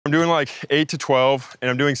I'm doing like 8 to 12,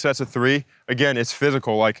 and I'm doing sets of 3. Again, it's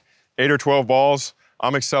physical, like 8 or 12 balls,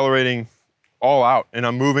 I'm accelerating all out, and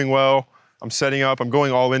I'm moving well, I'm setting up, I'm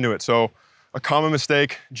going all into it. So a common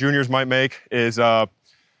mistake juniors might make is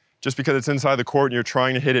just because it's inside the court and you're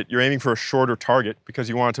trying to hit it, you're aiming for a shorter target because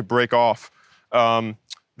you want it to break off.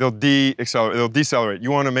 They'll decelerate.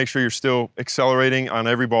 You want to make sure you're still accelerating on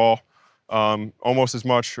every ball, almost as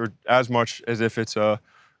much or as much as if it's a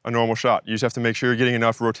normal shot. You just have to make sure you're getting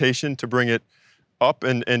enough rotation to bring it up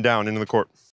and down into the court.